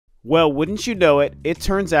Well, wouldn't you know it, it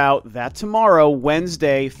turns out that tomorrow,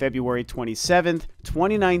 Wednesday, February 27th,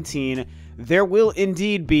 2019, there will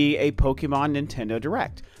indeed be a Pokemon Nintendo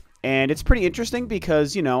Direct. And it's pretty interesting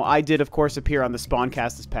because, I did, of course, appear on the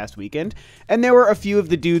Spawncast this past weekend, and there were a few of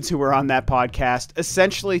the dudes who were on that podcast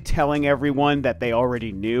essentially telling everyone that they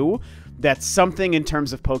already knew that something in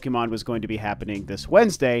terms of Pokemon was going to be happening this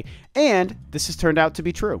Wednesday, and this has turned out to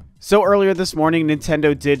be true. So earlier this morning,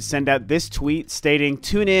 Nintendo did send out this tweet stating,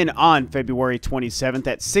 "Tune in on February 27th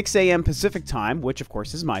at 6 a.m. Pacific time," which of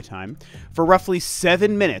course is my time, "for roughly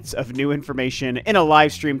 7 minutes of new information in a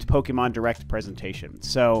live-streamed Pokemon Direct presentation."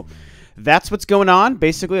 So that's what's going on.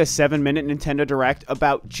 Basically a 7-minute Nintendo Direct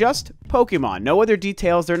about just Pokemon. No other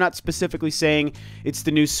details. They're not specifically saying it's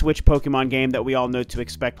the new Switch Pokemon game that we all know to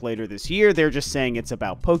expect later this year. They're just saying it's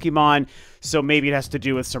about Pokemon. So maybe it has to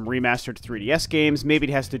do with some remastered 3DS games. Maybe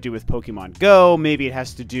it has to do with Pokemon Go. Maybe it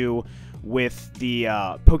has to do with the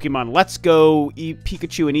Pokemon Let's Go,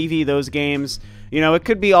 Pikachu and Eevee, those games. It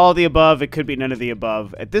could be all of the above. It could be none of the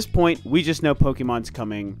above. At this point, we just know Pokemon's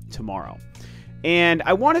coming tomorrow. And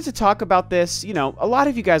I wanted to talk about this. A lot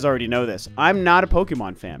of you guys already know this. I'm not a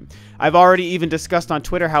Pokemon fan. I've already even discussed on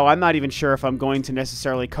Twitter how I'm not even sure if I'm going to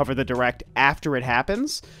necessarily cover the Direct after it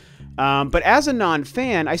happens. But as a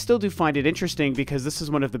non-fan, I still do find it interesting because this is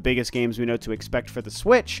one of the biggest games we know to expect for the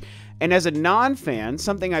Switch. And as a non-fan,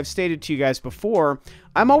 something I've stated to you guys before,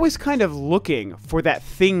 I'm always kind of looking for that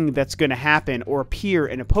thing that's going to happen or appear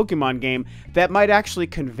in a Pokemon game that might actually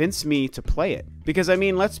convince me to play it. Because,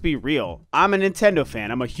 let's be real. I'm a Nintendo fan.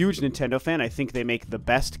 I'm a huge Nintendo fan. I think they make the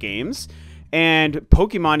best games. And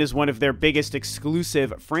Pokemon is one of their biggest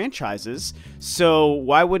exclusive franchises, so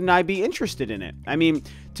why wouldn't I be interested in it?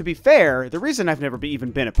 To be fair, the reason I've never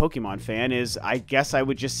even been a Pokemon fan is I guess I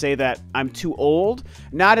would just say that I'm too old.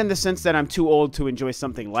 Not in the sense that I'm too old to enjoy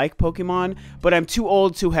something like Pokemon, but I'm too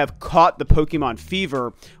old to have caught the Pokemon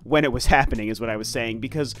fever when it was happening, is what I was saying.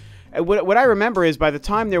 Because what I remember is by the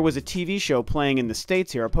time there was a TV show playing in the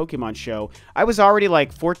States here, a Pokemon show, I was already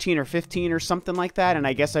like 14 or 15 or something like that, and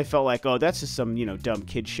I guess I felt like, oh, that's just some, dumb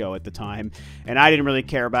kid show at the time, and I didn't really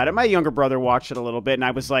care about it. My younger brother watched it a little bit, and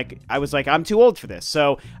I was like, I'm too old for this.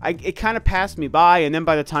 So it kind of passed me by, and then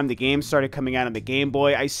by the time the game started coming out on the Game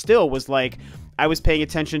Boy, I still was like, I was paying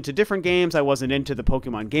attention to different games. I wasn't into the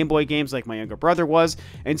Pokemon Game Boy games like my younger brother was,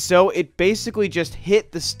 and so it basically just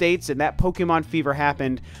hit the States, and that Pokemon fever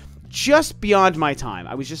happened just beyond my time.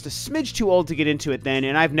 I was just a smidge too old to get into it then,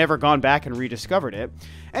 and I've never gone back and rediscovered it.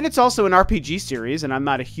 And it's also an RPG series, and I'm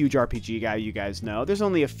not a huge RPG guy, you guys know. There's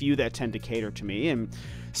only a few that tend to cater to me, and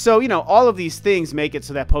so, all of these things make it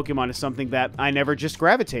so that Pokemon is something that I never just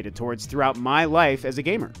gravitated towards throughout my life as a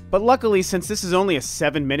gamer. But luckily, since this is only a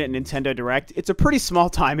 7-minute Nintendo Direct, it's a pretty small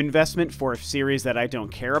time investment for a series that I don't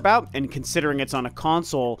care about, and considering it's on a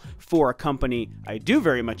console for a company I do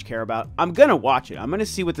very much care about, I'm gonna watch it. I'm gonna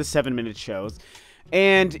see what the 7-minute shows.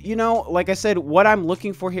 And, like I said, what I'm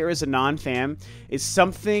looking for here as a non-fan is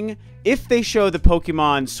something, if they show the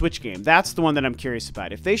Pokemon Switch game, that's the one that I'm curious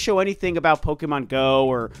about. If they show anything about Pokemon Go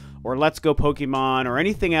or Let's Go Pokemon or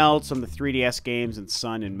anything else on the 3DS games and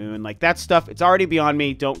Sun and Moon, like that stuff, it's already beyond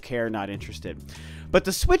me, don't care, not interested. But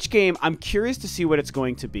the Switch game, I'm curious to see what it's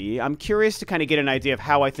going to be. I'm curious to kind of get an idea of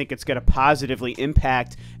how I think it's going to positively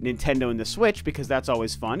impact Nintendo and the Switch, because that's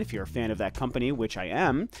always fun if you're a fan of that company, which I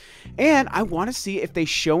am. And I want to see if they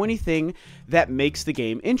show anything that makes the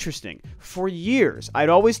game interesting. For years, I'd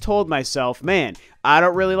always told myself, man, I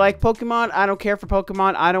don't really like Pokemon, I don't care for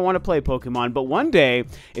Pokemon, I don't want to play Pokemon. But one day,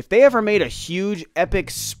 if they ever made a huge, epic,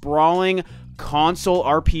 sprawling console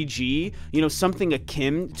RPG, something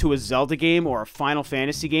akin to a Zelda game or a Final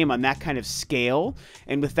Fantasy game on that kind of scale,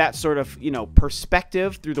 and with that sort of,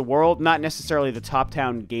 perspective through the world, not necessarily the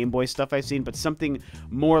top-down Game Boy stuff I've seen, but something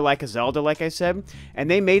more like a Zelda, like I said,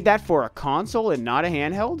 and they made that for a console and not a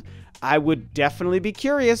handheld, I would definitely be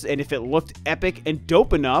curious, and if it looked epic and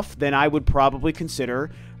dope enough, then I would probably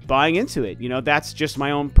consider buying into it. That's just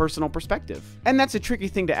my own personal perspective. And that's a tricky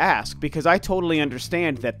thing to ask, because I totally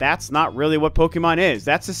understand that that's not really what Pokemon is.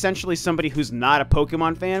 That's essentially somebody who's not a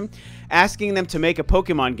Pokemon fan asking them to make a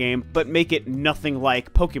Pokemon game, but make it nothing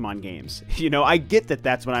like Pokemon games. I get that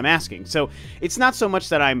that's what I'm asking. So it's not so much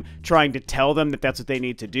that I'm trying to tell them that that's what they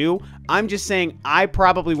need to do. I'm just saying I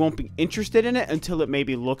probably won't be interested in it until it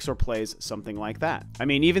maybe looks or plays something like that.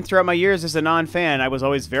 Even throughout my years as a non-fan, I was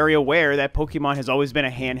always very aware that Pokemon has always been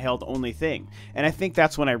a handheld handheld only thing. And I think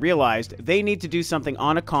that's when I realized they need to do something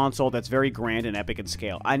on a console that's very grand and epic in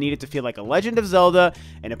scale. I need it to feel like a Legend of Zelda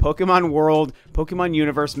in a Pokemon world, Pokemon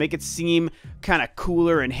universe, make it seem kind of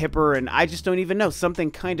cooler and hipper, and I just don't even know,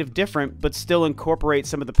 something kind of different, but still incorporate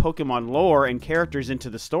some of the Pokemon lore and characters into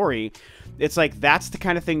the story. It's like, that's the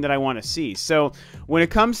kind of thing that I want to see. So when it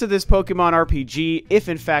comes to this Pokemon RPG, if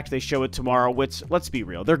in fact they show it tomorrow, which, let's be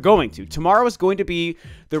real, they're going to. Tomorrow is going to be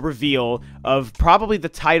the reveal of probably the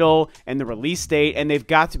title and the release date, and they've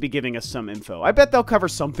got to be giving us some info. I bet they'll cover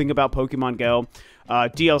something about Pokemon Go,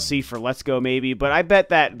 DLC for Let's Go maybe, but I bet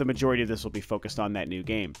that the majority of this will be focused on that new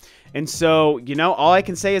game. And so, you know, all I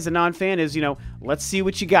can say as a non-fan is, you know, let's see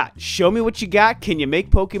what you got. Show me what you got. Can you make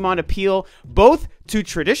Pokemon appeal both to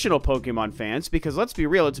traditional Pokemon fans? Because let's be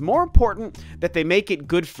real, it's more important that they make it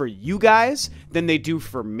good for you guys than they do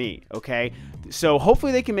for me, okay? So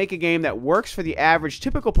hopefully they can make a game that works for the average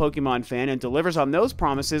typical Pokemon fan and delivers on those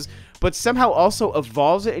promises, but somehow also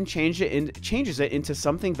evolves it and changes it into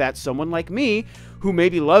something that someone like me, who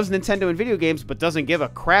maybe loves Nintendo and video games but doesn't give a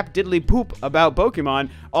crap diddly poop about Pokemon,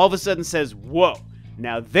 all of a sudden says, whoa,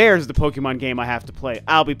 now there's the Pokemon game I have to play.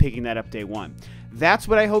 I'll be picking that up day one. That's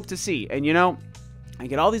what I hope to see. And you know, I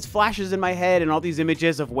get all these flashes in my head and all these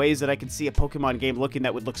images of ways that I could see a Pokemon game looking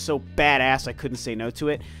that would look so badass I couldn't say no to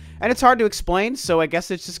it. And it's hard to explain, so I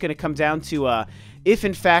guess it's just going to come down to if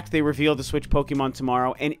in fact they reveal the Switch Pokemon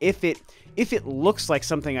tomorrow, and if it looks like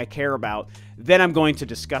something I care about, then I'm going to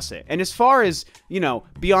discuss it. And as far as, you know,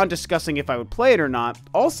 beyond discussing if I would play it or not,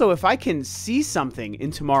 also if I can see something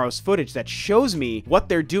in tomorrow's footage that shows me what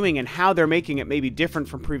they're doing and how they're making it maybe different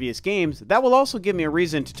from previous games, that will also give me a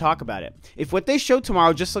reason to talk about it. If what they show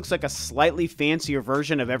tomorrow just looks like a slightly fancier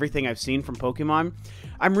version of everything I've seen from Pokemon,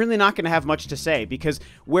 I'm really not going to have much to say, because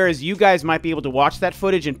whereas you guys might be able to watch that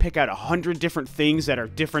footage and pick out 100 different things that are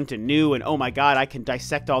different and new, and oh my god, I can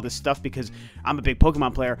dissect all this stuff because I'm a big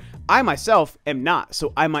Pokemon player, I myself am not,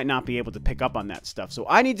 so I might not be able to pick up on that stuff. So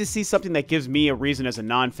I need to see something that gives me a reason as a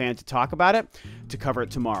non-fan to talk about it, to cover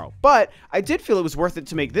it tomorrow. But I did feel it was worth it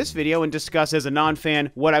to make this video and discuss as a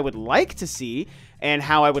non-fan what I would like to see, and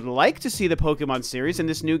how I would like to see the Pokemon series in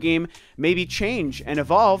this new game maybe change and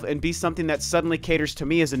evolve and be something that suddenly caters to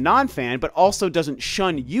me as a non-fan, but also doesn't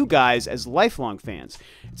shun you guys as lifelong fans.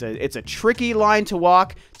 It's a tricky line to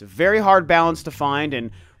walk, it's a very hard balance to find,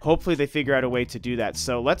 and hopefully they figure out a way to do that.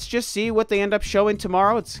 So let's just see what they end up showing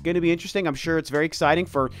tomorrow. It's going to be interesting. I'm sure it's very exciting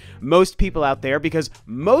for most people out there, because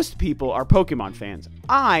most people are Pokemon fans.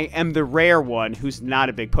 I am the rare one who's not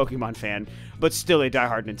a big Pokemon fan, but still a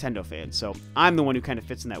diehard Nintendo fan. So I'm the one who kind of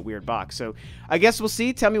fits in that weird box. So I guess we'll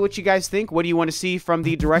see. Tell me what you guys think. What do you want to see from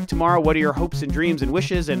the Direct tomorrow? What are your hopes and dreams and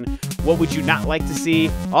wishes? And what would you not like to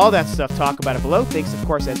see? All that stuff, talk about it below. Thanks, of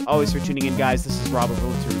course, as always, for tuning in, guys. This is Rob of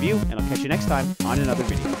Ro2R, and I'll catch you next time on another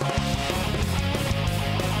video.